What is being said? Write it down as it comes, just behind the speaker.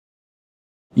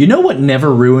You know what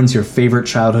never ruins your favorite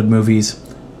childhood movies?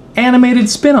 Animated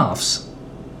spin-offs.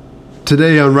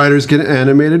 Today on Writers Get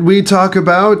Animated, we talk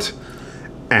about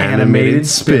animated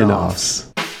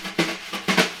spin-offs.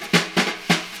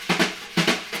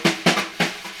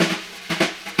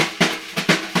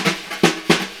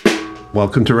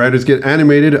 Welcome to Writers Get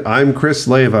Animated. I'm Chris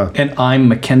Leva. And I'm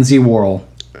Mackenzie Worrell.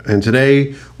 And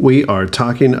today we are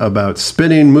talking about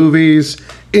spinning movies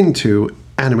into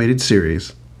animated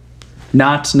series.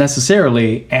 Not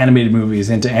necessarily animated movies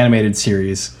into animated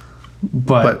series,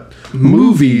 but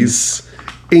movies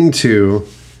into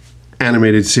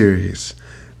animated series.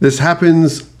 This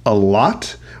happens a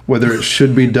lot, whether it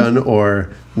should be done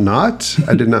or not.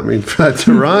 I did not mean for that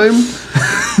to rhyme.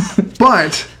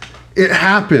 But it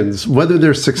happens, whether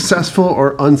they're successful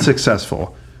or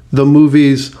unsuccessful. The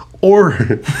movies or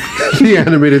the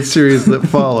animated series that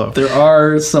follow. There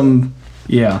are some...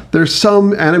 Yeah. There's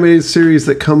some animated series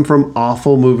that come from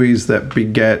awful movies that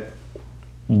beget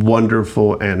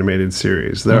wonderful animated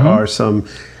series. There are some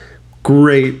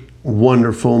great,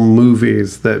 wonderful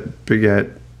movies that beget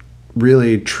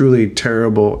really, truly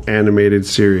terrible animated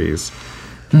series.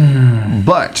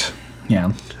 But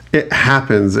it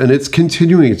happens, and it's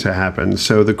continuing to happen.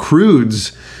 So The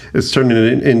Croods is turning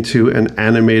it into an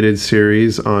animated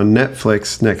series on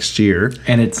Netflix next year.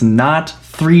 And it's not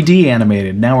 3D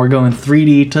animated. Now we're going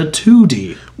 3D to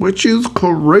 2D. Which is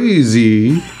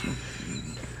crazy.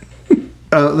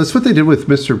 That's what they did with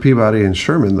Mr. Peabody and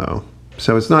Sherman, though.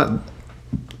 So it's not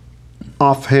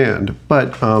offhand.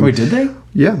 But Wait, did they?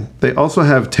 Yeah. They also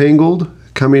have Tangled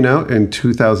coming out in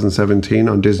 2017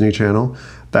 on Disney Channel.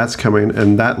 That's coming,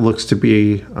 and that looks to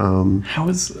be... I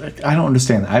don't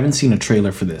understand that. I haven't seen a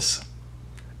trailer for this.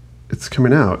 It's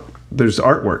coming out. There's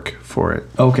artwork for it.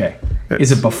 Okay.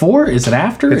 Is it before? Is it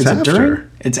after? It's Is it after.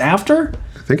 during? It's after?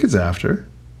 I think it's after.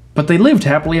 But they lived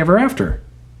happily ever after.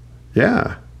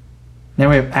 Yeah. Now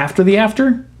we have after the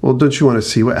after? Well, don't you want to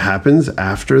see what happens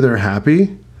after they're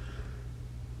happy?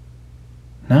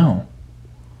 No.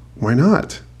 Why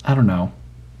not? I don't know.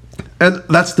 And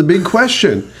that's the big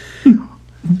question.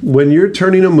 When you're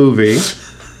turning a movie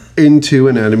into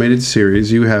an animated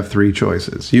series, you have three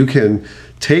choices. You can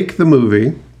take the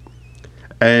movie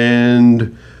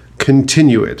and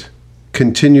continue it.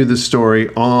 Continue the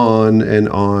story on and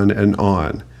on and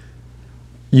on.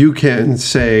 You can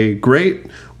say, great,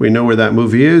 we know where that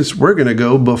movie is. We're going to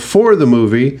go before the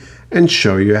movie and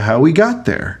show you how we got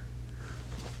there.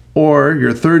 Or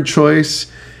your third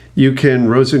choice, you can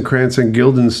Rosencrantz and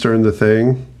Guildenstern the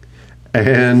thing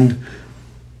and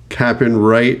happen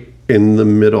right in the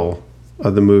middle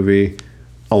of the movie,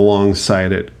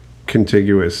 alongside it,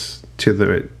 contiguous to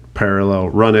the parallel,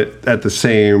 run it at the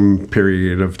same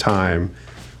period of time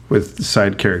with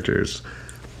side characters.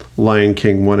 Lion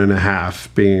King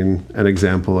 1.5 being an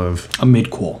example of A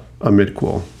midquel. a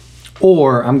midquel.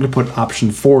 Or I'm going to put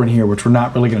option 4 in here, which we're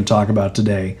not really going to talk about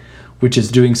today, which is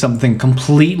doing something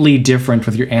completely different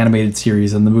with your animated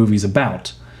series than the movie's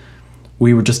about.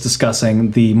 We were just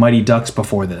discussing the Mighty Ducks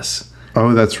before this.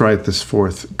 Oh, that's right, this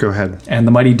fourth. Go ahead. And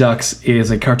the Mighty Ducks is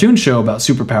a cartoon show about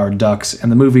superpowered ducks,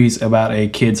 and the movie's about a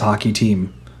kids' hockey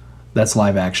team that's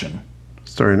live action.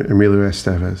 Starring Emilio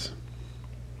Estevez.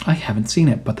 I haven't seen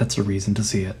it, but that's a reason to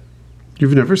see it.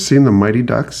 You've never seen The Mighty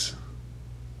Ducks?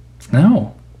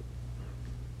 No.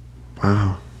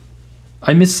 Wow.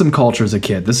 I missed some culture as a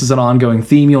kid. This is an ongoing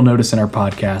theme you'll notice in our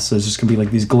podcast. There's just going to be like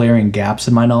these glaring gaps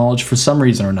in my knowledge for some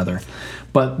reason or another.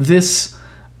 But this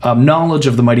knowledge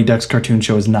of the Mighty Ducks cartoon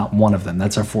show is not one of them.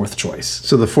 That's our fourth choice.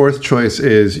 So the fourth choice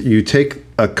is you take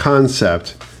a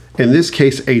concept, in this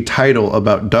case a title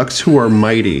about ducks who are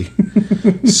mighty,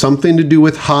 something to do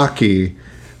with hockey,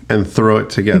 and throw it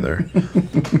together.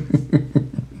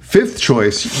 Fifth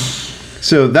choice...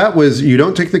 So that was, you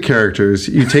don't take the characters,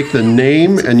 you take the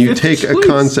name and you take a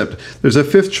concept. There's a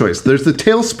fifth choice. There's the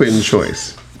Tailspin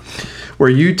choice, where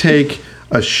you take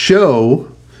a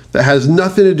show that has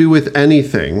nothing to do with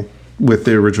anything with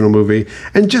the original movie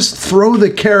and just throw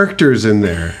the characters in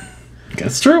there.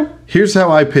 That's true. Here's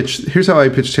how I pitch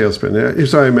Tailspin.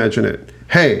 Here's how I imagine it.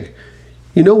 Hey,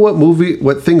 you know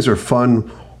what things are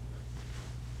fun?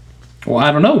 Well,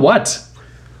 I don't know. What?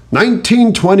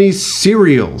 1920s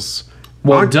cereals.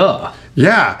 Well, duh.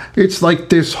 Yeah, it's like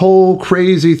this whole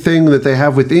crazy thing that they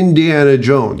have with Indiana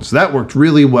Jones. That worked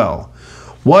really well.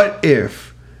 What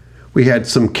if we had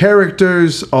some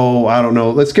characters, I don't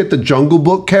know, let's get the Jungle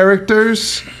Book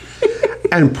characters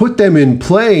and put them in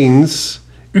planes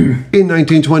in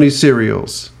 1920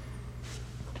 serials.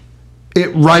 It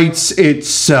writes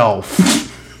itself.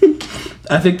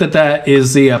 I think that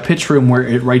is the pitch room where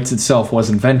it writes itself was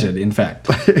invented, in fact.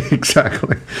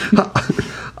 Exactly.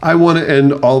 I want to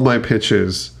end all my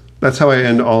pitches. That's how I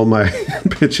end all my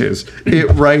pitches.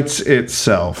 It writes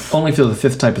itself. Only for the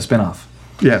 5th type of spinoff.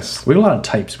 Yes. We have a lot of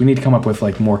types. We need to come up with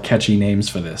like more catchy names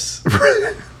for this.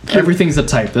 Everything's a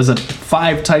type. There's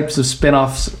 5 types of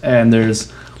spinoffs, and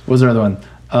there's what was the other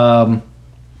one?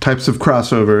 Types of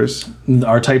crossovers.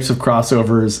 Our types of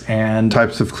crossovers and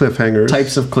Types of cliffhangers.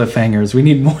 types of cliffhangers. We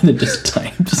need more than just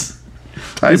types.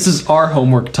 This is our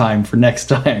homework time for next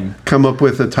time. Come up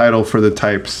with a title for the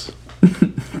types.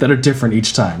 That are different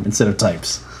each time instead of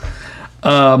types.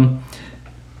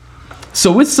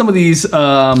 So with some of these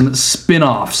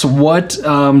spin-offs, what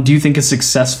do you think is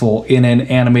successful in an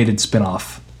animated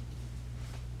spin-off?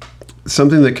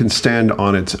 Something that can stand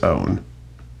on its own.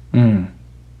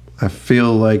 I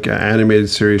feel like an animated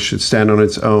series should stand on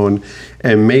its own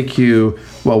and make you,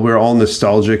 while we're all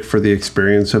nostalgic for the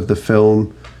experience of the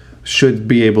film, should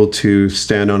be able to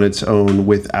stand on its own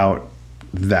without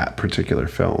that particular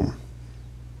film.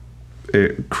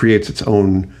 It creates its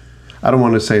own, I don't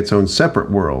want to say its own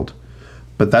separate world,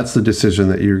 but that's the decision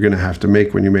that you're going to have to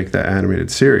make when you make that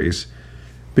animated series.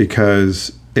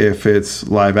 Because if it's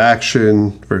live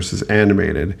action versus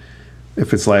animated,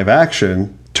 if it's live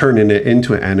action, turning it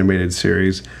into an animated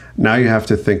series, now you have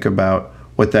to think about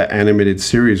what that animated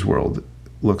series world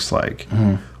looks like.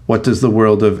 What does the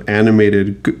world of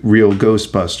animated real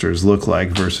Ghostbusters look like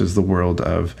versus the world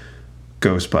of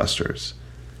Ghostbusters?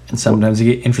 And sometimes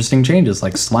you get interesting changes,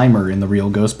 like Slimer in the real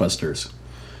Ghostbusters.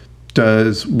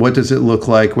 What does it look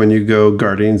like when you go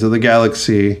Guardians of the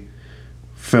Galaxy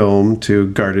film to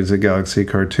Guardians of the Galaxy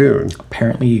cartoon?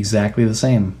 Apparently exactly the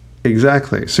same.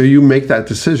 Exactly. So you make that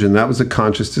decision. That was a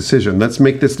conscious decision. Let's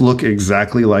make this look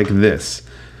exactly like this.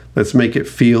 Let's make it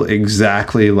feel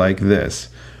exactly like this.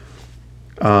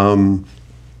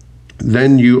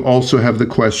 Then you also have the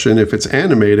question, if it's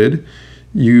animated,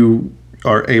 you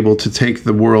are able to take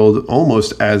the world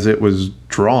almost as it was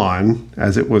drawn,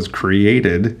 as it was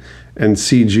created, and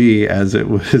CG as it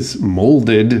was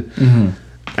molded,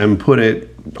 and put it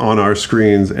on our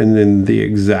screens and in the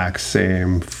exact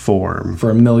same form.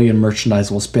 For 1 million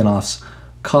merchandisable spin-offs,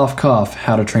 cough, cough,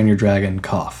 How to Train Your Dragon,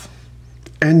 cough.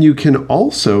 And you can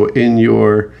also, in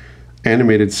your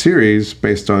animated series,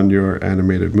 based on your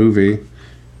animated movie,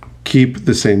 keep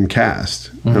the same cast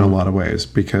in a lot of ways,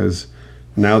 because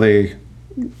now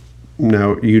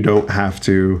you don't have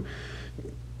to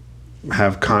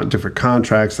have different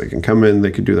contracts. They can come in,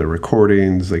 they could do their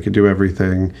recordings, they could do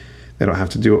everything. They don't have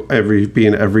to be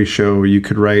in every show. You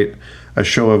could write a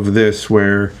show of this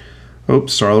where,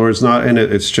 Star-Lord's not in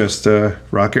it. It's just a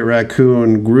Rocket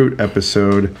Raccoon Groot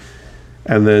episode.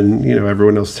 And then,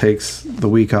 everyone else takes the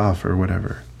week off or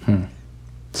whatever.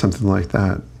 Something like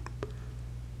that.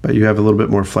 But you have a little bit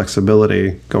more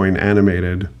flexibility going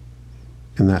animated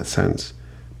in that sense.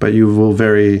 But you will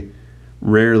very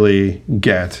rarely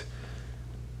get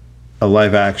a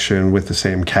live action with the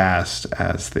same cast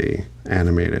as the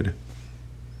animated.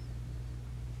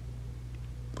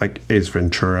 Like Ace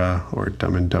Ventura or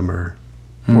Dumb and Dumber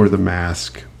or The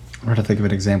Mask. I'm trying to think of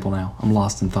an example now. I'm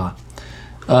lost in thought.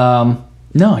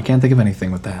 No, I can't think of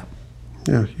anything with that.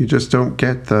 Yeah, you just don't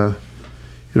get the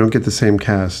same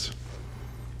cast.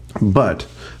 But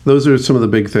those are some of the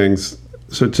big things.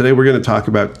 So today we're going to talk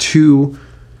about two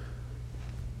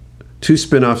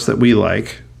spin-offs that we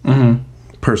like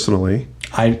personally.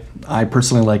 I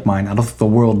personally like mine. I don't think the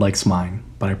world likes mine,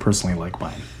 but I personally like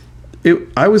mine.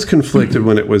 I was conflicted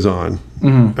when it was on.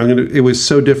 It was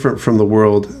so different from the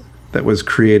world that was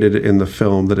created in the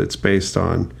film that it's based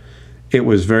on. It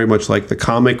was very much like the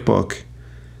comic book.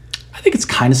 I think it's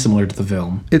kind of similar to the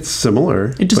film. It's similar,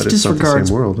 It just but it's not the disregards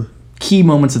same world. key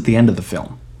moments at the end of the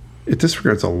film. It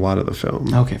disregards a lot of the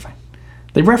film. Okay, fine.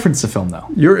 They reference the film, though.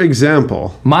 Your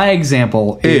example. My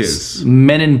example is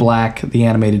Men in Black, the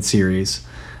animated series.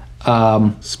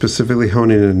 Specifically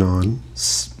honing in on.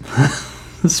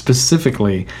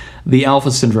 Specifically, the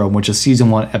Alpha Syndrome, which is season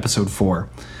 1, episode 4.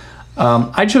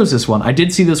 I chose this one. I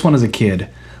did see this one as a kid.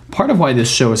 Part of why this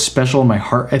show is special in my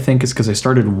heart, I think, is because I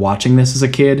started watching this as a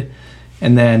kid.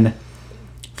 And then,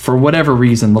 for whatever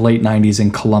reason, the late 90s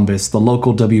in Columbus, the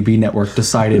local WB network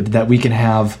decided that we can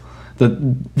have...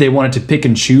 They wanted to pick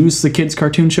and choose the kids'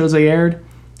 cartoon shows they aired.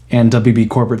 And WB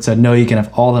Corporate said, no, you can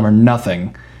have all of them or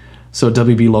nothing. So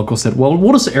WB Local said, well,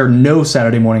 we'll just air no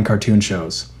Saturday morning cartoon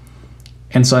shows.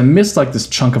 And so I missed like this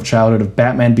chunk of childhood of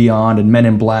Batman Beyond and Men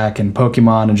in Black and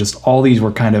Pokemon, and just all these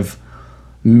were kind of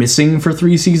missing for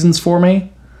 3 seasons for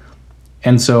me.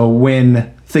 And so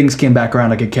when things came back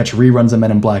around, I could catch reruns of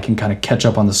Men in Black and kind of catch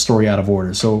up on the story out of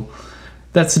order. So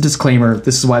that's a disclaimer.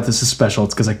 This is why this is special.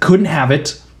 It's because I couldn't have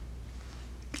it,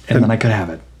 and then I could have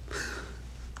it.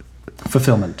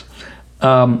 fulfillment.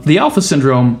 The Alpha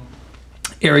Syndrome,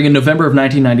 airing in November of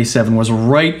 1997, was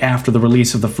right after the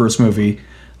release of the first movie.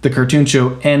 The cartoon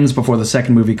show ends before the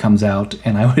second movie comes out,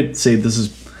 and I would say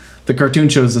the cartoon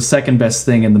show is the second best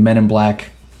thing in the Men in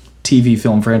Black TV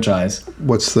film franchise.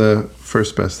 What's the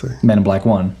first best thing? Men in Black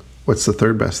 1. What's the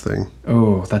third best thing?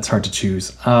 Oh, that's hard to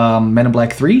choose. Men in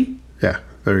Black 3? Yeah,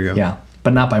 there you go. Yeah,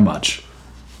 but not by much.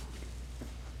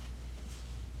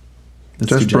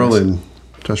 That's Josh too generous.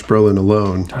 Brolin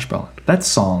alone. Josh Brolin. That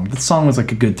song was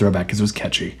like a good throwback because it was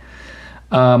catchy.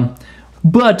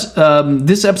 But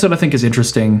this episode I think is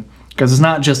interesting because it's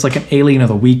not just like an Alien of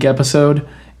the Week episode.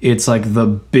 It's like the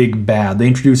big bad. They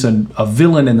introduce a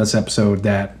villain in this episode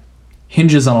that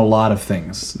hinges on a lot of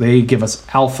things. They give us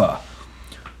Alpha,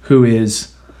 who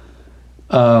is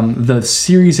the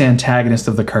series antagonist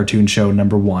of the cartoon show,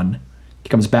 number 1. He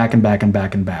comes back and back and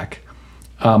back and back.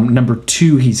 Number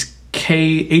 2, he's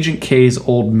Agent K's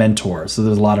old mentor. So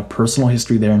there's a lot of personal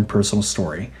history there and personal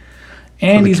story.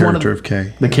 And he's one of of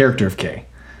K. the character of K.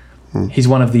 He's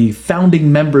one of the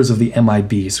founding members of the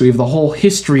MIB. So we have the whole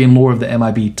history and lore of the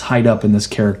MIB tied up in this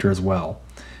character as well.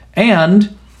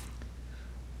 And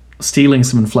stealing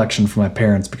some inflection from my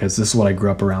parents because this is what I grew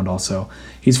up around also.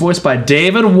 He's voiced by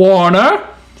David Warner,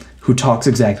 who talks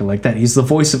exactly like that. He's the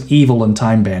voice of evil in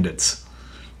Time Bandits.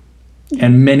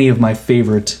 And many of my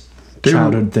favorite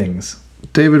childhood things.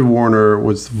 David Warner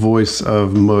was the voice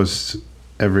of most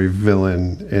every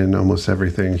villain in almost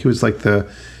everything. He was like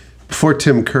before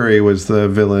Tim Curry was the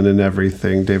villain in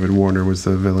everything, David Warner was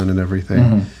the villain in everything.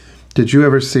 Mm-hmm. Did you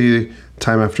ever see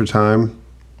Time After Time?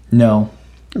 No.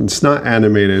 It's not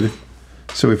animated.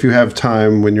 So if you have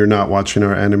time when you're not watching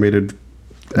our animated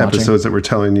episodes that we're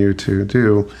telling you to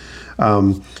do,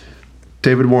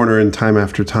 David Warner in Time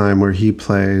After Time, where he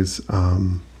plays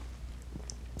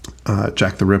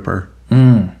Jack the Ripper,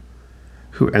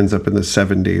 who ends up in the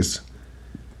 70s.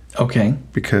 Okay.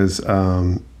 Because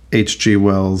H.G.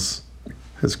 Wells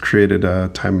has created a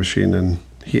time machine and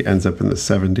he ends up in the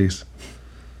 70s.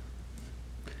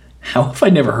 How have I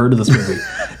never heard of this movie?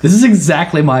 This is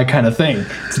exactly my kind of thing.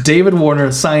 It's David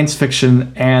Warner, science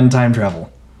fiction, and time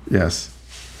travel. Yes.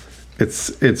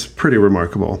 It's pretty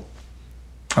remarkable.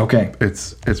 Okay.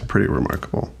 It's pretty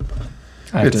remarkable.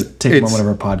 I have to take a moment of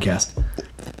our podcast.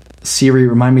 Siri,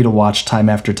 remind me to watch Time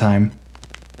After Time.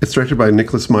 It's directed by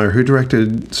Nicholas Meyer, who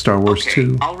directed Star Wars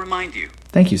 2. I'll remind you.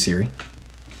 Thank you, Siri.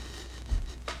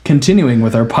 Continuing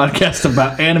with our podcast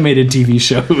about animated TV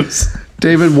shows.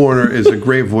 David Warner is a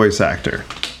great voice actor.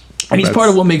 And he's part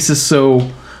of what makes this so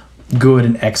good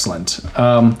and excellent.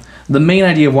 The main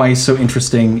idea of why he's so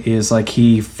interesting is like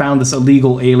he found this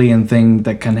illegal alien thing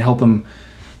that can help him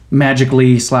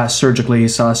magically / surgically /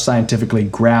 scientifically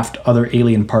graft other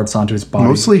alien parts onto his body.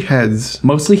 Mostly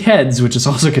heads, which is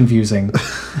also confusing.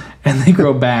 And they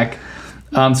grow back.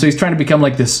 So he's trying to become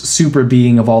like this super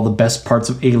being of all the best parts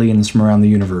of aliens from around the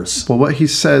universe. Well, what he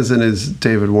says in his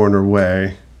David Warner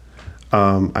way,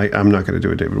 I'm not going to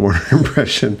do a David Warner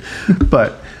impression,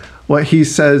 but what he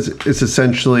says is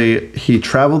essentially he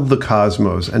traveled the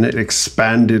cosmos and it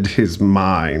expanded his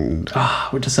mind.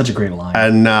 Which is such a great line.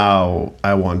 And now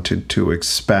I wanted to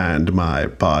expand my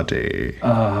body.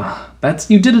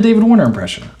 You did a David Warner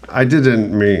impression. I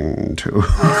didn't mean to.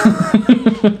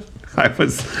 I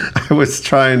was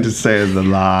trying to say the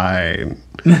line.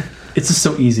 It's just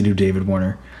so easy to do David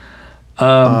Warner.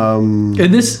 And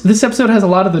this episode has a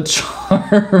lot of the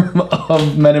charm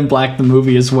of Men in Black the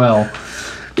movie as well.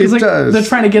 It does. They're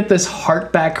trying to get this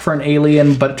heart back for an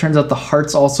alien, but it turns out the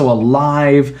heart's also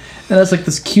alive. And there's like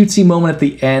this cutesy moment at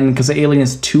the end because the alien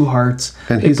has 2 hearts.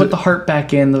 And they put the heart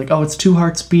back in. They're like, oh, it's 2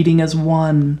 hearts beating as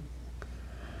one.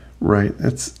 Right.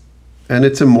 It's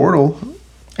immortal.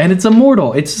 And it's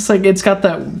immortal. It's just like it's got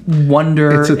that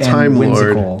wonder. It's a time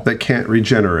lord that can't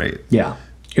regenerate. Yeah.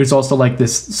 It's also like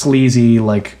this sleazy,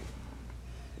 like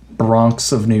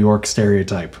Bronx of New York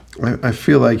stereotype. I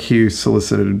feel like he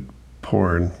solicited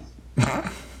porn.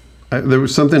 There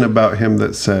was something about him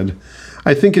that said,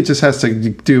 I think it just has to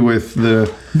do with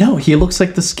the... No, he looks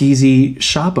like the skeezy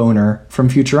shop owner from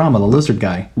Futurama, the lizard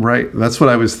guy. Right, that's what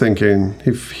I was thinking.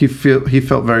 He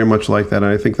felt very much like that,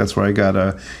 and I think that's where I got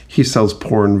a he sells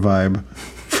porn vibe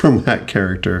from that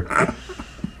character.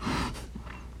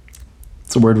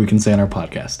 It's a word we can say on our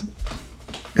podcast.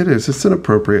 It is. It's an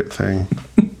appropriate thing.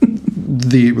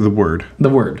 The word. The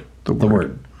word.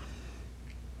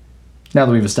 Now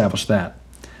that we've established that.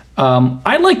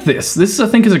 I like this. This, I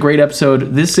think, is a great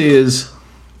episode. This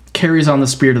carries on the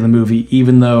spirit of the movie,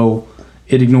 even though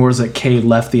it ignores that K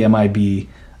left the MIB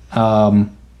and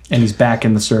he's back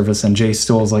in the service, and Jay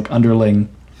still is like underling.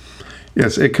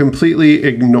 Yes, it completely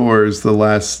ignores the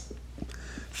last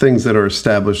things that are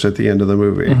established at the end of the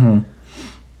movie.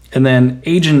 And then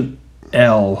Agent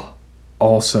L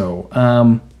also.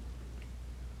 I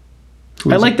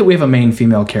like that we have a main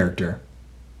female character.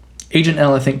 Agent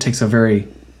L, I think, takes a very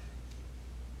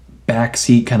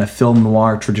backseat kind of film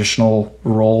noir traditional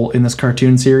role in this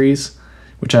cartoon series,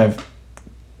 which I have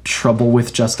trouble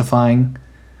with justifying.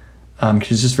 Because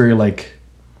she's just very like,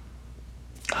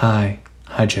 Hi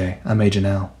Jay, I'm Agent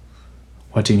L.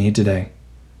 What do you need today?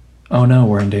 Oh no,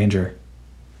 we're in danger.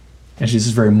 And she's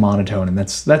just very monotone, and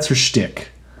that's her shtick.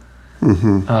 So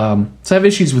I have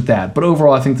issues with that, but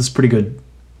overall, I think this is pretty good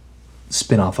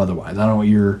spin-off otherwise. I don't know what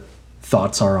your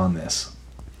thoughts are on this.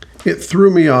 It threw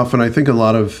me off, and I think a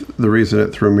lot of the reason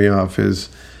it threw me off is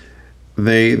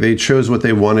they chose what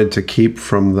they wanted to keep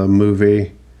from the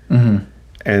movie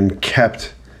and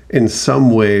kept, in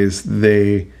some ways,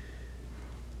 they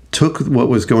took what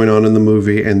was going on in the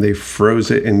movie and they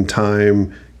froze it in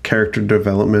time, character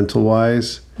developmental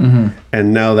wise.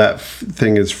 And now that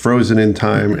thing is frozen in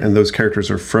time, and those characters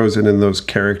are frozen in those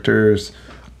characters'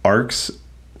 arcs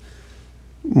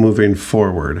moving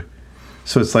forward.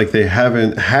 So it's like they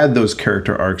haven't had those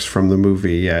character arcs from the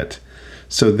movie yet.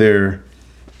 So they're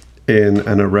in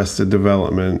an Arrested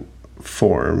Development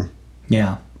form.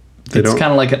 Yeah. It's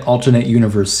kind of like an alternate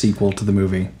universe sequel to the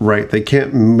movie. Right. They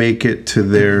can't make it to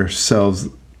their selves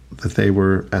that they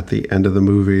were at the end of the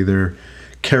movie. They're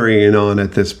carrying on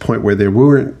at this point where they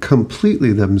weren't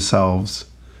completely themselves.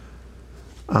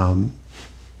 I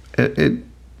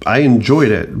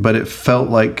enjoyed it, but it felt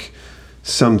like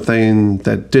something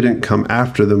that didn't come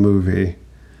after the movie.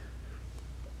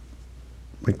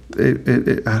 Like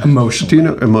Emotionally. Do you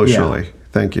know emotionally? Yeah.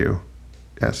 Thank you.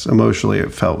 Yes, emotionally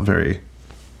it felt very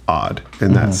odd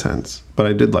in that sense. But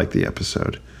I did like the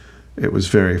episode. It was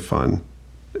very fun.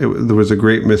 There was a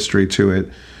great mystery to it,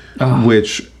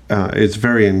 which is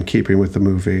very in keeping with the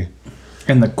movie.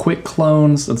 And the quick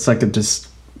clones, it's like they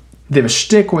have a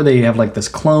shtick where they have like this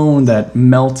clone that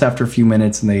melts after a few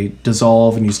minutes and they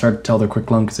dissolve, and you start to tell they're quick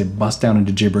clone because they bust down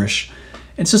into gibberish.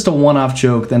 It's just a one-off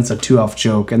joke, then it's a two-off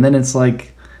joke, and then it's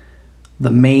like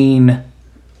the main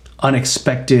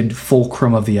unexpected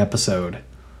fulcrum of the episode.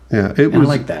 Yeah, I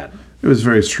like that. It was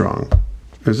very strong.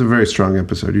 It was a very strong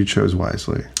episode. You chose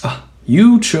wisely.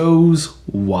 You chose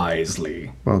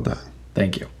wisely. Well done.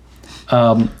 Thank you.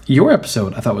 Your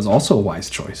episode, I thought, was also a wise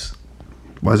choice.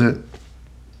 Was it?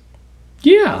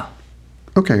 Yeah.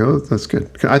 Okay, well, that's good.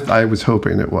 I was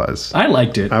hoping it was. I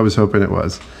liked it. I was hoping it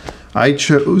was. I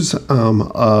chose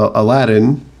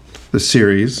Aladdin, the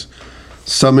series,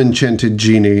 Some Enchanted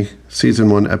Genie, Season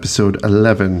 1, Episode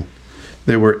 11.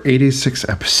 There were 86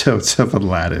 episodes of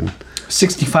Aladdin.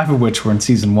 65 of which were in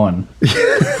Season 1.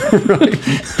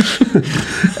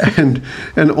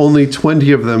 and only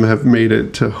 20 of them have made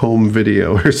it to home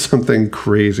video or something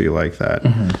crazy like that.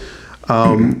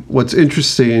 What's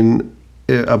interesting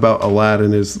about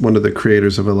Aladdin is one of the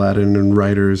creators of Aladdin and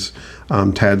writers,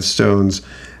 Tad Stones,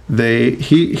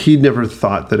 he never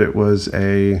thought that it was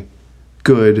a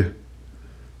good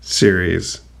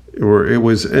series, or it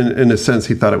was in a sense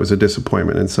he thought it was a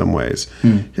disappointment in some ways.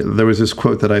 There was this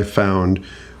quote that I found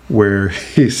where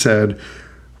he said,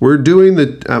 we're doing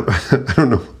the I don't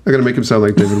know, I gotta make him sound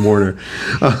like David Warner.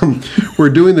 We're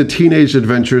doing the teenage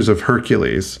adventures of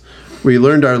Hercules. We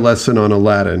learned our lesson on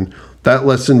Aladdin. That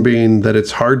lesson being that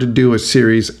it's hard to do a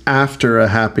series after a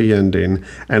happy ending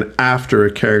and after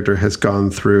a character has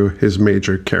gone through his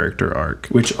major character arc.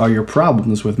 Which are your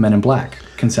problems with Men in Black,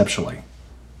 conceptually?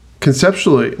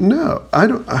 Conceptually, no. I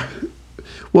don't...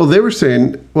 well, they were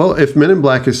saying... Well, if Men in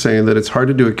Black is saying that it's hard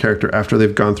to do a character after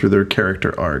they've gone through their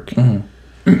character arc,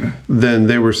 then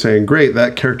they were saying, great,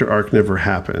 that character arc never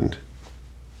happened.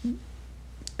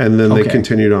 And then they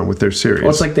continued on with their series. Well,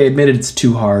 it's like they admitted it's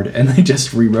too hard, and they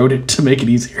just rewrote it to make it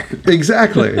easier.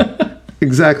 Exactly.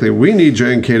 Exactly. We need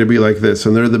J&K to be like this,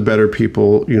 and they're the better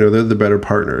people, they're the better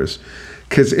partners.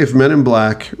 Because if Men in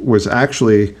Black was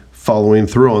actually following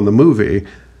through on the movie,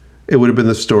 it would have been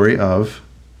the story of...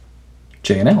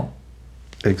 J&L.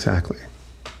 Exactly.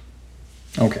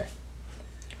 Okay.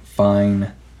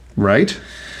 Fine. Right?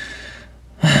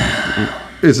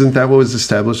 Isn't that what was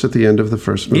established at the end of the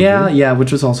first movie? Yeah,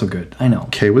 which was also good. I know.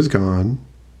 Kay was gone.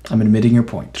 I'm admitting your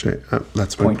point.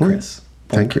 That's my point. Chris.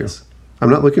 Thank you. I'm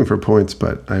not looking for points,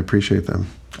 but I appreciate them.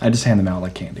 I just hand them out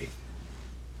like candy.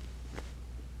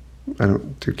 I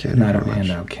don't do candy. And I don't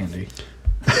hand out candy.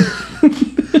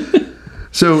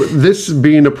 So this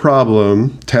being a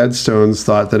problem, Tad Stones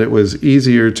thought that it was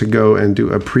easier to go and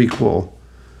do a prequel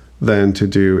than to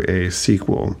do a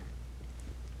sequel.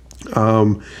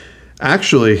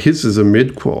 Actually, his is a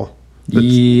midquel.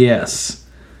 Yes.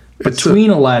 Between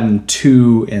Aladdin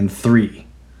 2 and 3.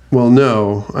 Well,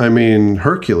 no, I mean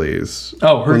Hercules.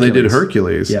 Oh, Hercules. When they did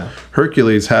Hercules, Yeah.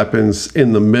 Hercules happens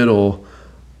in the middle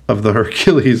of the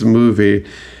Hercules movie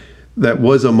that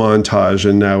was a montage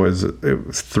and now it was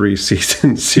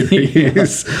 3-season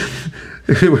series.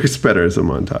 It works better as a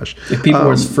montage. If people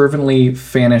were as fervently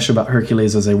fanish about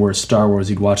Hercules as they were Star Wars,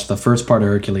 you'd watch the first part of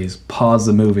Hercules, pause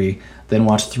the movie, then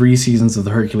watch 3 seasons of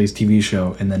the Hercules TV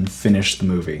show, and then finish the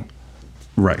movie.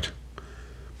 Right.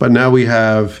 But now we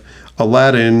have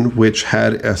Aladdin, which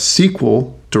had a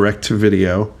sequel,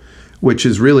 direct-to-video, which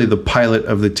is really the pilot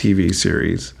of the TV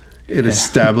series. It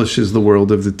establishes the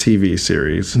world of the TV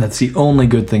series. And that's the only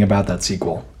good thing about that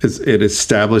sequel. It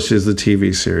establishes the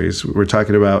TV series. We're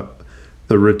talking about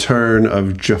the return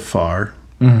of Jafar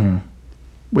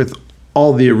with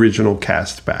all the original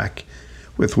cast back,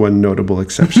 with one notable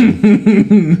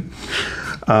exception.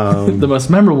 The most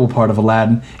memorable part of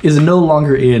Aladdin is no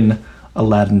longer in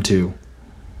Aladdin 2.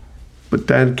 But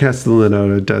Dan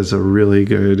Castellaneta does a really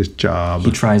good job.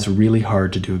 He tries really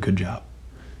hard to do a good job.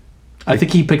 I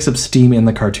think he picks up steam in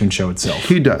the cartoon show itself.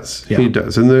 He does. Yeah. He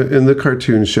does. In the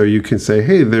cartoon show, you can say,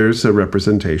 "Hey, there's a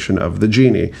representation of the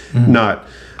genie," not,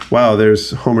 "Wow, there's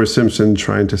Homer Simpson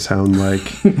trying to sound like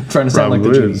Trying to sound like the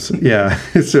Williams." genie. Yeah,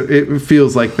 so it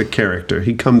feels like the character.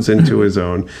 He comes into his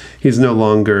own. He's no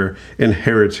longer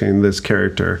inheriting this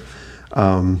character.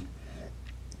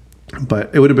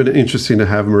 But it would have been interesting to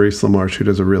have Maurice LaMarche, who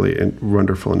does a really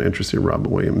wonderful and interesting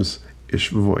Robin Williams-ish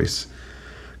voice,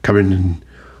 come in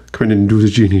and do the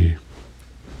genie.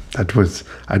 That was,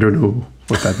 I don't know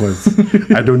what that was.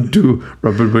 I don't do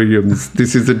Robin Williams.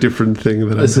 This is a different thing.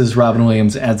 This is Robin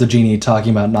Williams as the genie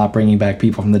talking about not bringing back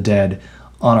people from the dead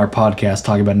on our podcast,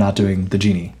 talking about not doing the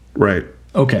genie. Right.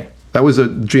 Okay. That was a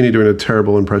genie doing a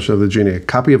terrible impression of the genie. A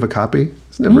copy of a copy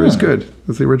is never as good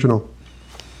as the original.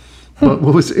 But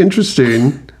what was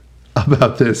interesting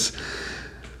about this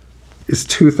is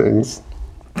 2 things.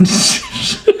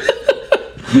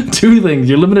 2 things.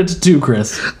 You're limited to 2,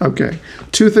 Chris. Okay.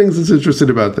 2 things that's interesting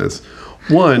about this.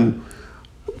 One,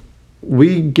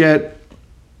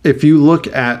 if you look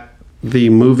at the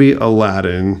movie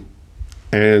Aladdin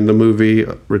and the movie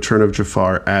Return of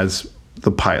Jafar as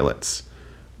the pilots,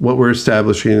 what we're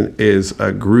establishing is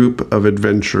a group of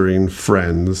adventuring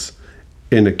friends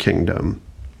in a kingdom.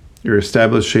 You're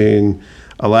establishing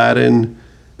Aladdin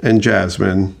and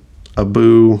Jasmine,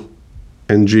 Abu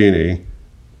and Genie,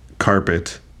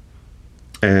 Carpet,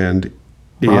 and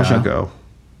Raja. Iago.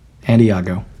 And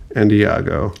Iago. And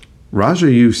Iago.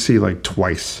 Raja you see like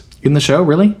twice In the show,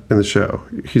 really? in the show.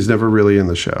 He's never really in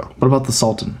the show. What about the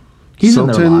Sultan? He's in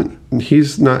there a lot.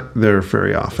 He's not there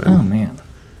very often. Oh, man.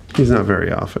 He's not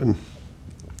very often.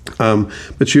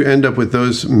 But you end up with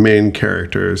those main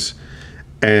characters,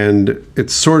 and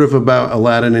it's sort of about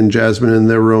Aladdin and Jasmine and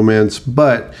their romance,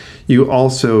 but you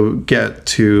also get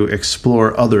to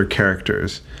explore other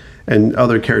characters, and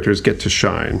other characters get to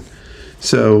shine.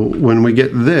 So when we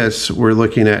get this, we're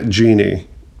looking at Genie,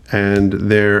 and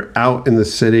they're out in the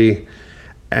city,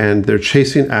 and they're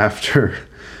chasing after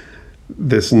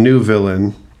this new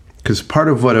villain, because part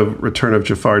of what a Return of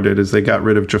Jafar did is they got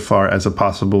rid of Jafar as a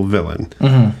possible villain.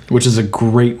 Which is a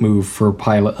great move for a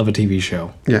pilot of a TV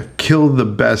show. Yeah, kill the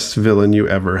best villain you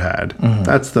ever had.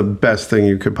 That's the best thing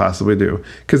you could possibly do.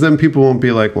 Because then people won't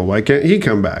be like, well, why can't he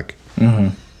come back?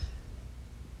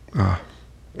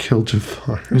 Kill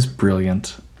Jafar. It was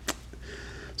brilliant.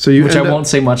 So you Which I end up- won't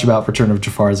say much about Return of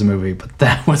Jafar as a movie, but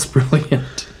that was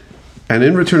brilliant. And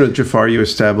in Return of Jafar, you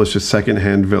establish a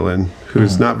second-hand villain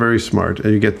who's not very smart,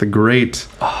 and you get the great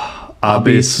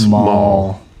Abis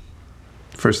Maul.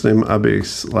 First name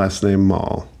Abis, last name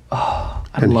Maul.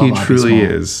 And love he Abis truly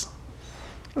Maul. is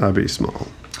Abis Maul.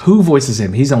 Who voices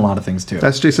him? He's in a lot of things too.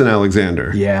 That's Jason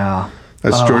Alexander. Yeah.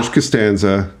 That's George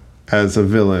Costanza as a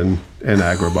villain in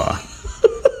Agrabah.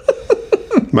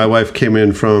 My wife came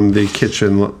in from the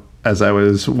kitchen as I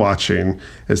was watching.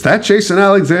 Is that Jason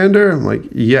Alexander? I'm like,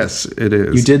 yes, it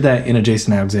is. You did that in a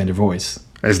Jason Alexander voice.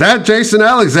 Is that Jason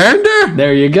Alexander?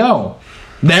 There you go.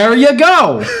 There you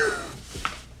go.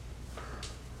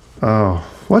 Oh,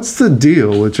 what's the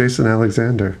deal with Jason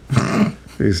Alexander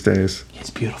these days?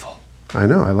 He's beautiful. I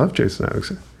know, I love Jason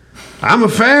Alexander. I'm a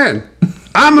fan.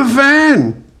 I'm a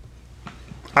fan.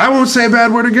 I won't say a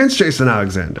bad word against Jason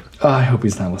Alexander. Oh, I hope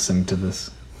he's not listening to this.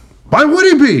 Why would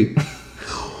he be?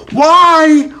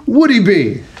 Why would he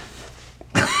be?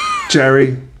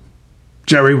 Jerry,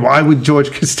 why would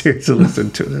George Costanza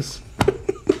listen to this?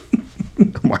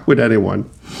 Why would anyone,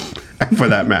 for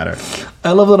that matter?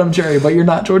 I love that I'm Jerry, but you're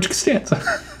not George Costanza.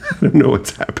 I don't know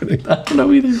what's happening. I don't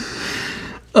know either.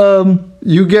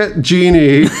 You get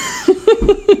Genie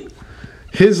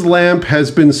his lamp has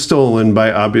been stolen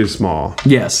by Abismal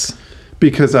Yes.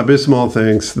 because Abismal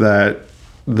thinks that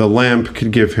the lamp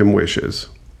could give him wishes.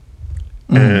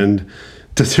 And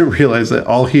doesn't realize that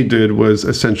all he did was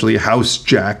essentially house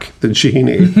jack the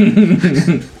genie.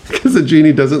 Because the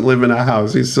genie doesn't live in a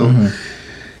house. He's still...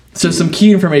 So some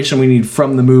key information we need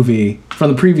from the movie,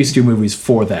 from the previous two movies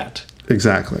for that.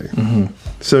 Exactly.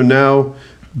 So now,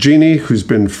 Genie, who's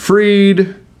been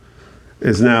freed,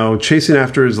 is now chasing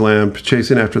after his lamp,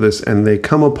 chasing after this, and they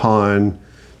come upon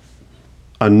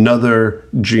another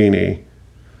genie.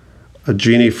 A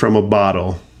genie from a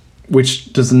bottle.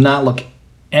 Which does not look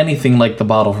anything like the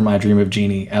bottle from I Dream of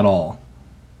Jeannie at all.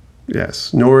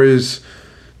 Yes. Nor is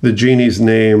the genie's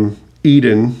name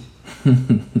Eden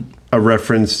a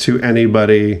reference to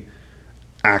anybody,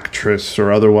 actress or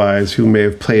otherwise, who may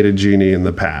have played a genie in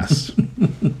the past.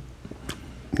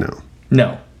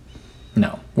 No.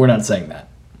 No, we're not saying that.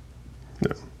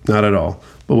 No, not at all.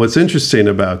 But what's interesting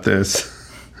about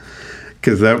this,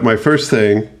 because my first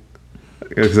thing,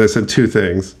 because I said two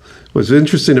things, what's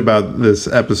interesting about this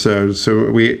episode, so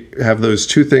we have those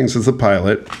two things as the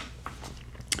pilot.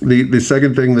 The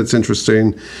second thing that's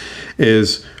interesting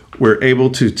is we're able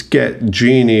to get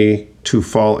Genie to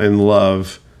fall in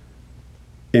love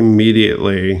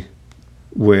immediately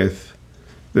with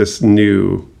this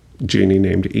new genie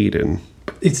named Eden.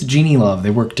 It's genie love. They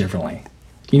work differently.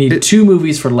 You need 2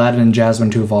 movies for Aladdin and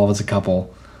Jasmine to evolve as a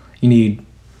couple. You need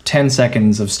 10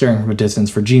 seconds of staring from a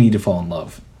distance for Genie to fall in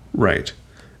love. Right.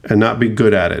 And not be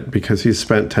good at it because he's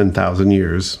spent 10,000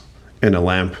 years in a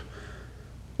lamp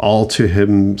all to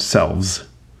himself.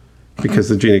 Because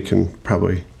the genie can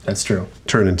probably... That's true.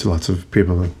 Turn into lots of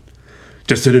people and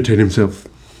just entertain himself.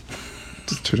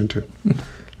 Just turn into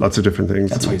lots of different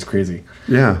things. That's why he's crazy.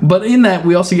 Yeah. But in that,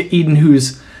 we also get Eden,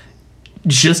 who's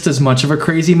just as much of a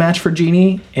crazy match for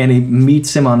Genie, and he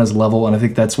meets him on his level, and I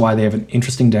think that's why they have an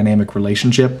interesting dynamic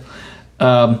relationship.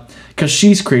 Because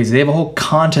she's crazy. They have a whole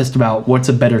contest about what's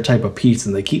a better type of pizza,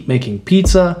 and they keep making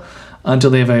pizza until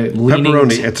they have a leaning...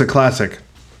 Pepperoni, it's a classic.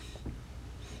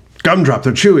 Gumdrop,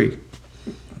 they're chewy.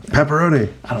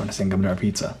 Pepperoni. I don't understand gumdrop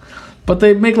pizza. But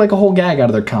they make like a whole gag out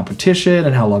of their competition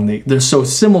and how long they're so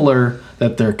similar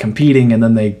that they're competing, and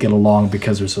then they get along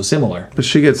because they're so similar. But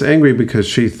she gets angry because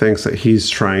she thinks that he's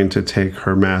trying to take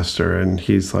her master, and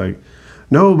he's like,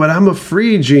 "No, but I'm a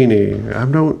free genie.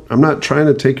 I'm not trying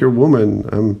to take your woman.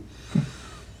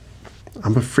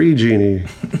 I'm a free genie.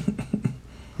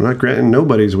 I'm not granting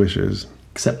nobody's wishes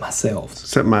Except myself.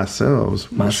 except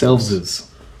myself. Myself's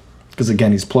is. Because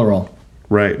again, he's plural.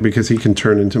 Right, because he can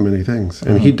turn into many things,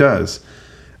 and he does.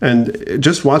 And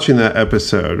just watching that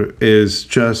episode is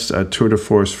just a tour de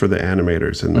force for the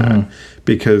animators in that,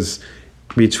 because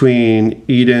between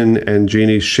Eden and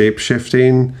Genie's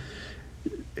shape-shifting,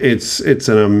 it's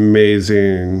an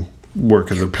amazing work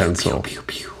of the pencil. Pew,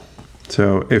 pew, pew.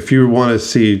 So if you want to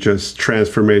see just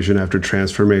transformation after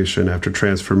transformation after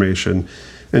transformation,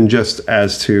 and just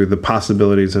as to the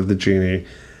possibilities of the genie,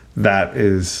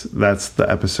 that's the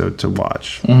episode to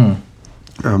watch.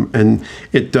 And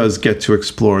it does get to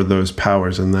explore those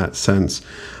powers in that sense.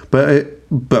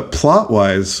 But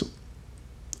plot-wise,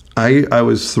 I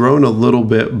was thrown a little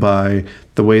bit by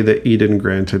the way that Eden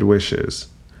granted wishes.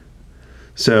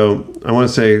 So I want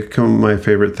to say some of my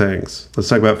favorite things. Let's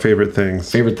talk about favorite things.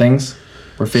 Favorite things?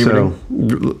 We're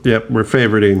favoriting? So, yep, we're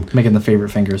favoriting. Making the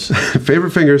favorite fingers.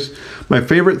 Favorite fingers. My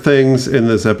favorite things in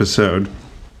this episode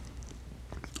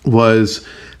was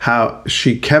how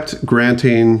she kept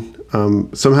granting...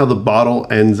 somehow the bottle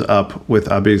ends up with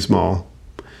Abismal,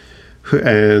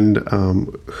 and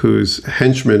whose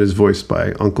henchman is voiced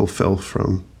by Uncle Phil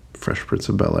from Fresh Prince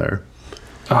of Bel-Air.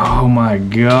 Oh my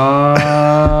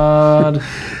god.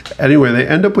 Anyway, they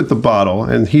end up with the bottle,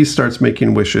 and he starts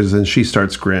making wishes, and she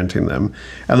starts granting them.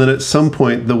 And then at some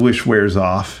point, the wish wears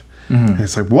off. And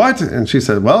it's like, what? And she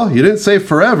said, well, you didn't say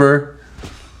forever.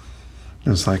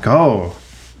 And it's like, oh,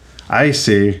 I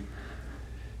see.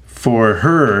 For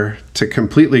her to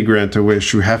completely grant a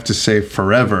wish, you have to say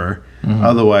forever.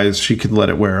 Otherwise, she could let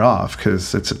it wear off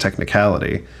because it's a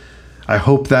technicality. I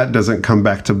hope that doesn't come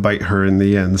back to bite her in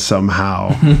the end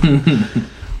somehow.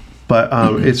 But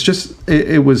it's just,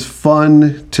 it was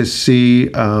fun to see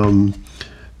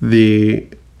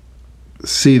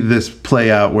see this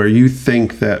play out where you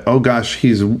think that, oh gosh,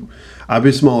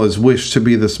 Abismal has wished to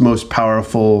be this most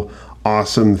powerful,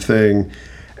 awesome thing.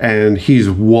 And he's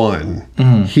won.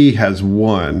 He has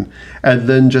won. And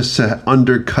then just to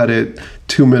undercut it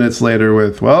 2 minutes later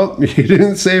with, well, you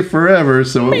didn't say forever,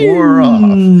 so it wore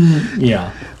off.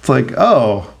 Yeah. It's like,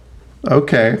 oh,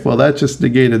 okay. Well, that just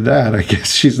negated that. I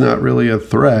guess she's not really a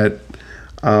threat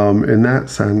in that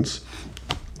sense.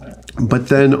 But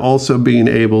then also being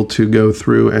able to go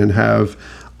through and have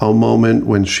a moment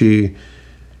when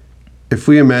if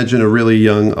we imagine a really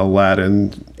young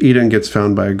Aladdin, Eden gets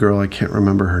found by a girl, I can't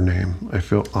remember her name. I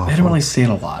feel awful. They don't really say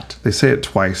it a lot. They say it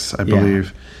twice, I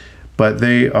believe. But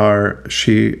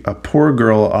a poor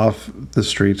girl off the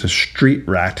streets, a street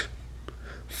rat,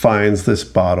 finds this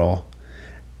bottle,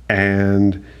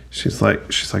 and she's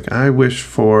like, I wish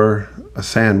for a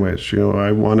sandwich.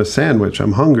 I want a sandwich.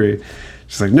 I'm hungry.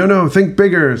 She's like, no, think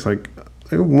bigger. It's like,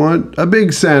 I want a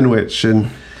big sandwich.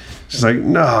 And she's like,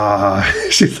 nah.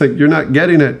 She's like, you're not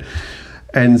getting it.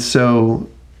 And so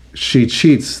she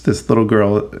cheats this little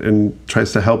girl and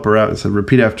tries to help her out and said,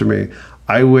 repeat after me.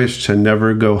 I wish to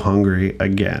never go hungry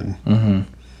again. Mm-hmm.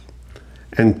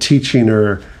 And teaching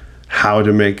her how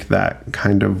to make that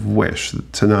kind of wish,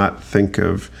 to not think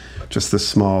of just the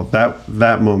small.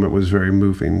 That moment was very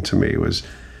moving to me. Was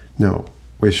no.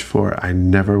 Wish for, I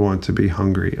never want to be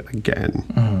hungry again.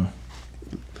 Mm-hmm.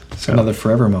 So, another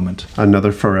forever moment.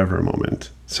 Another forever moment.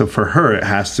 So for her, it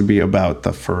has to be about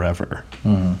the forever,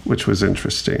 which was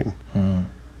interesting.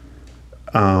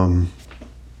 I'm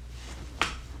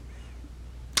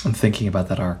thinking about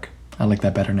that arc. I like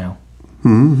that better now.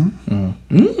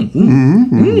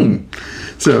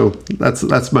 So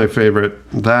that's my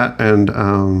favorite. That and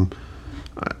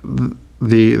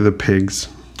the pigs.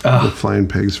 The flying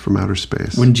pigs from outer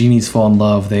space. When genies fall in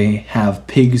love, they have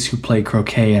pigs who play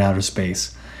croquet in outer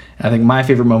space. And I think my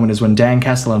favorite moment is when Dan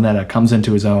Castellaneta comes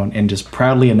into his own and just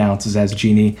proudly announces as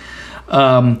genie,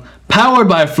 powered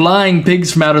by flying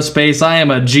pigs from outer space, I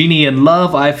am a genie in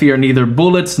love. I fear neither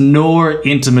bullets nor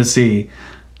intimacy.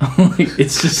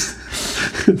 It's just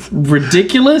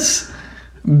ridiculous.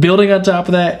 Building on top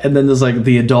of that, and then there's like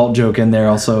the adult joke in there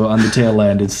also on the tail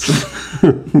end. It's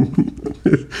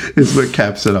what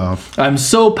caps it off. I'm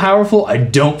so powerful, I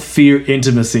don't fear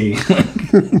intimacy.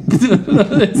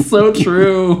 It's so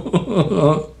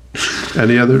true.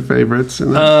 Any other favorites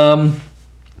in that?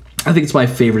 I think it's my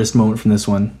favoritist moment from this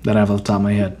one that I have off the top of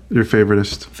my head. Your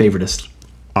favoritist? Favoritist.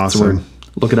 Awesome.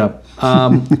 Look it up.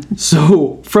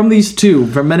 So from these two,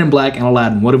 from Men in Black and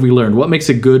Aladdin, what have we learned? What makes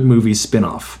a good movie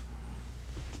spin-off?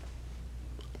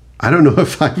 I don't know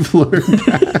if I've learned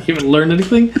that. You haven't learned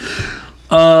anything?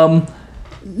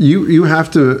 You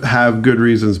have to have good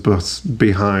reasons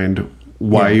behind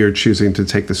why you're choosing to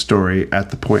take the story at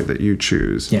the point that you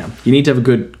choose. Yeah. You need to have a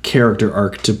good character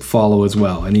arc to follow as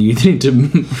well. And you need to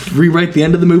rewrite the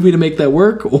end of the movie to make that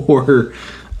work, or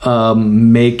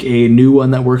make a new one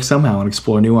that works somehow and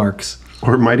explore new arcs.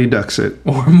 Or Mighty Ducks it.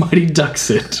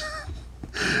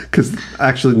 Because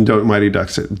actually, don't Mighty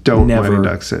Ducks it. Mighty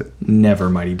Ducks it. Never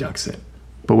Mighty Ducks it.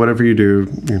 But whatever you do,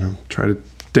 try to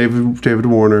David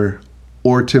Warner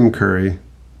or Tim Curry.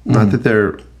 Not that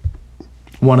they're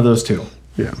one of those two.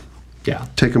 Yeah. Yeah.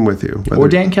 Take them with you. Or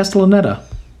Dan Castellaneta.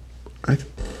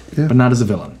 But not as a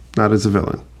villain. Not as a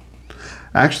villain.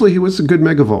 Actually, he was a good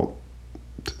Megavolt.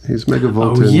 He's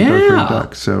Megavolt in Darkwing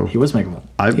Duck. So he was Megavolt.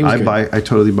 I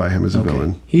totally buy him as a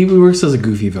villain. He works as a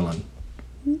goofy villain.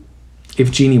 If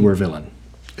Genie were a villain.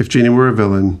 If Genie were a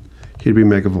villain, he'd be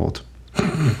Megavolt.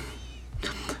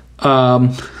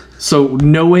 So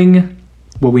knowing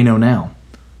what we know now,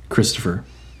 Christopher.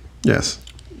 Yes.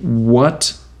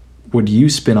 What would you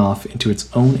spin off into its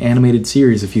own animated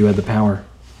series if you had the power?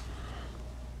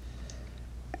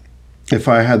 If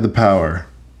I had the power,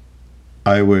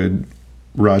 I would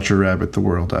Roger Rabbit the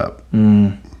world up.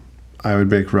 I would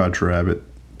make Roger Rabbit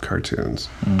cartoons.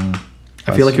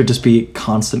 I feel like it would just be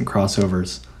constant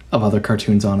crossovers of other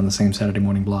cartoons on in the same Saturday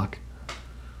morning block.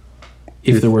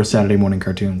 If there were Saturday morning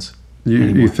cartoons.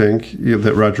 You think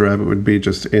that Roger Rabbit would be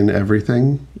just in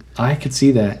everything? I could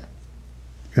see that.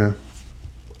 Yeah.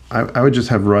 I would just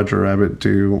have Roger Rabbit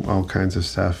do all kinds of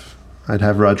stuff. I'd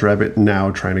have Roger Rabbit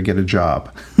now trying to get a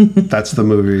job. That's the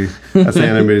movie. That's the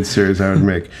animated series I would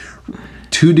make.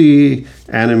 2D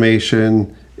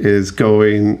animation is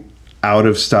going out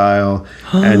of style,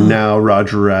 and now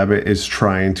Roger Rabbit is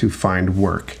trying to find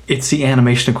work. It's the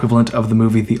animation equivalent of the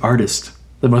movie The Artist,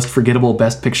 the most forgettable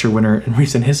Best Picture winner in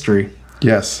recent history.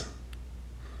 Yes.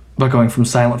 But going from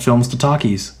silent films to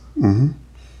talkies. Mm-hmm.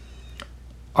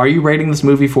 Are you rating this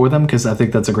movie for them? Because I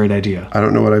think that's a great idea. I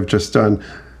don't know what I've just done.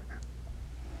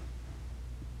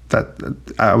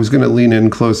 I was going to lean in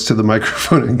close to the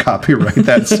microphone and copyright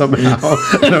that somehow.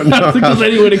 I don't know. I don't think there's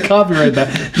any way to copyright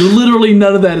that. Literally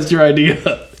none of that is your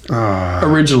idea.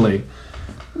 Originally.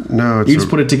 No, you just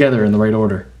put it together in the right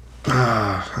order.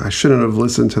 I shouldn't have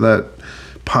listened to that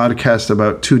podcast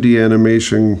about 2D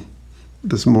animation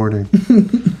this morning.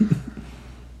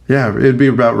 Yeah, it'd be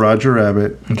about Roger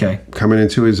Rabbit coming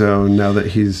into his own now that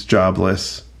he's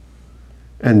jobless.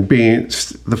 and being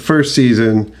the first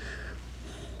season,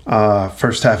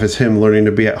 first half is him learning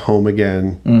to be at home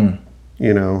again,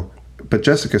 you know, but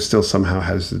Jessica still somehow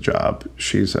has the job.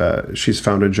 She's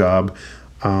found a job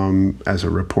as a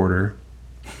reporter.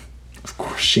 Of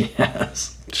course she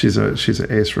has. She's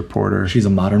an ace reporter. She's a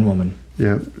modern woman.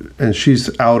 Yeah, and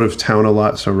she's out of town a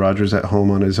lot, so Roger's at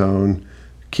home on his own,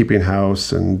 keeping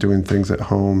house and doing things at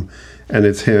home, and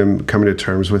it's him coming to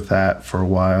terms with that for a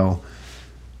while.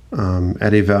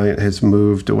 Eddie Valiant has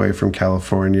moved away from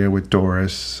California with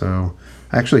Doris, so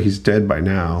actually he's dead by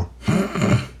now.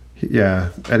 Yeah,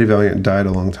 Eddie Valiant died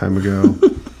a long time ago.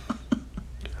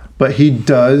 But he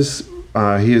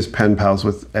is pen pals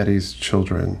with Eddie's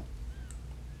children.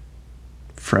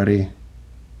 Freddie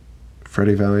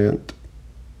Valiant.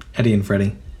 Eddie and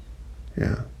Freddie.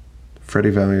 Yeah. Freddie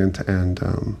Valiant and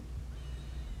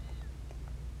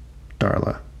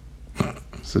Darla.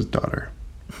 It's his daughter.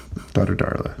 Daughter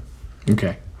Darla.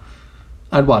 Okay.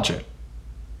 I'd watch it.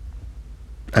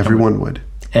 Everyone would.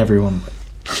 Everyone would.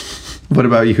 What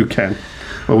about you, Ken?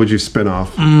 What would you spin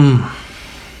off?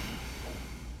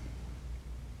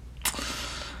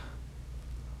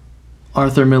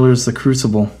 Arthur Miller's The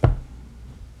Crucible.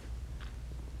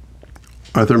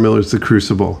 Arthur Miller's The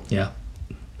Crucible. Yeah.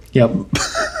 Yep.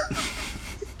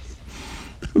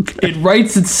 Okay. It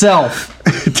writes itself.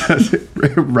 It does.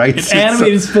 It writes An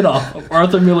animated spin-off of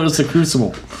Arthur Miller's The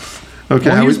Crucible. Okay.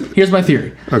 Well, here's my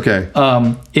theory. Okay.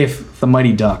 If the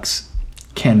Mighty Ducks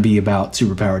can be about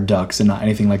superpowered ducks and not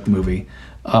anything like the movie,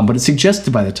 but it's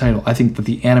suggested by the title, I think that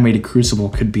the animated Crucible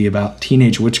could be about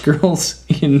teenage witch girls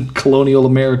in colonial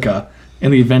America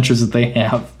and the adventures that they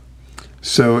have.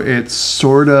 So it's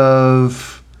sort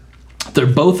of... They're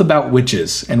both about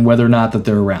witches and whether or not that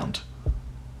they're around.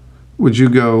 Would you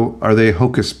go, are they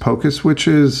hocus pocus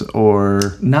witches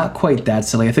or... Not quite that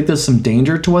silly. I think there's some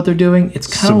danger to what they're doing. It's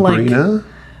kind of like... Sabrina?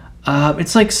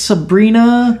 It's like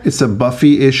Sabrina. It's a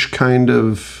Buffy-ish kind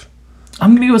of...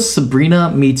 I'm going to go with Sabrina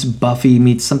meets Buffy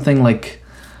meets something like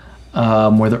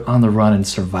where they're on the run and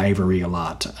survivory a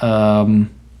lot.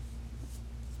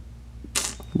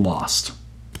 Lost.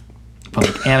 But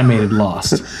like animated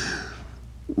Lost.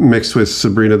 Mixed with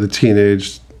Sabrina the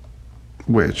Teenage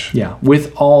Witch. Yeah,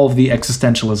 with all of the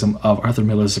existentialism of Arthur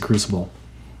Miller's The Crucible.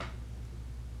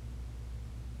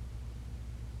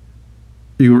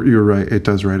 You're right. It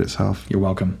does write itself. You're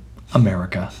welcome.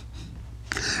 America.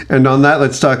 And on that,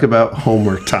 let's talk about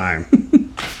homework time.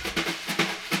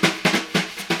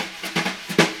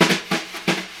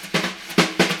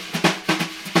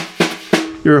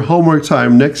 Your homework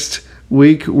time. Next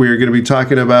week, we're going to be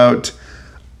talking about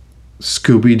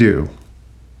Scooby-Doo.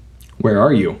 Where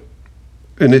are you?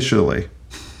 Initially.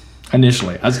 I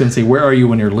was going to say, where are you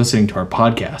when you're listening to our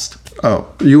podcast?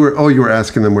 You were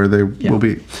asking them where they will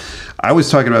be. I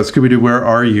was talking about Scooby-Doo, Where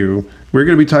Are You? We're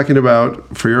going to be talking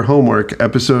about, for your homework,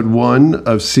 episode 1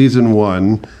 of season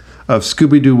 1 of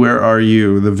Scooby-Doo, Where Are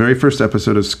You? The very first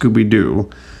episode of Scooby-Doo.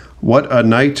 What a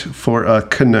night for a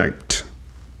connect.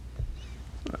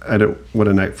 What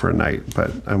a night for a night,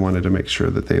 but I wanted to make sure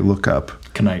that they look up.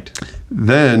 Connect.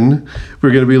 Then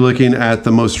we're going to be looking at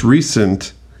the most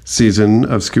recent season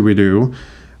of Scooby-Doo,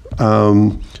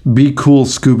 Be Cool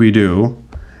Scooby-Doo,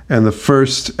 and the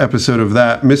first episode of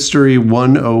that, Mystery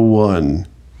 101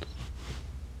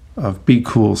 of Be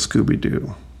Cool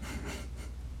Scooby-Doo.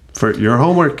 For your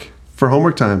homework, for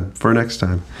homework time, for next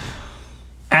time.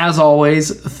 As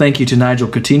always, thank you to Nigel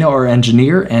Coutinho, our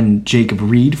engineer, and Jacob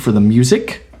Reed for the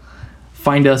music.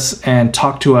 Find us and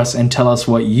talk to us and tell us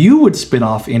what you would spin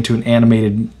off into an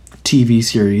animated TV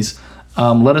series.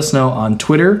 Let us know on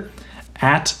Twitter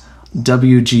at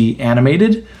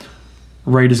WGAnimated,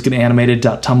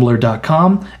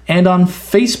 writersgetanimated.tumblr.com, and on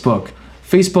Facebook,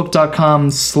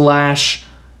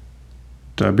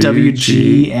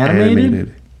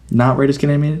 facebook.com/WGAnimated. Not Writers Get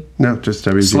Animated? No, just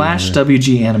WG.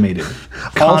 /WG Animated.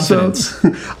 Confidence.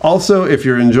 Also, if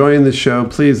you're enjoying the show,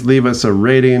 please leave us a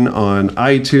rating on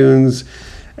iTunes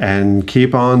and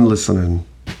keep on listening.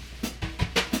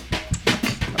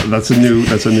 That's a new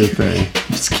thing.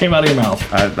 Just came out of your mouth.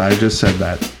 I just said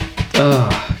that.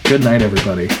 Good night,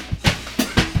 everybody.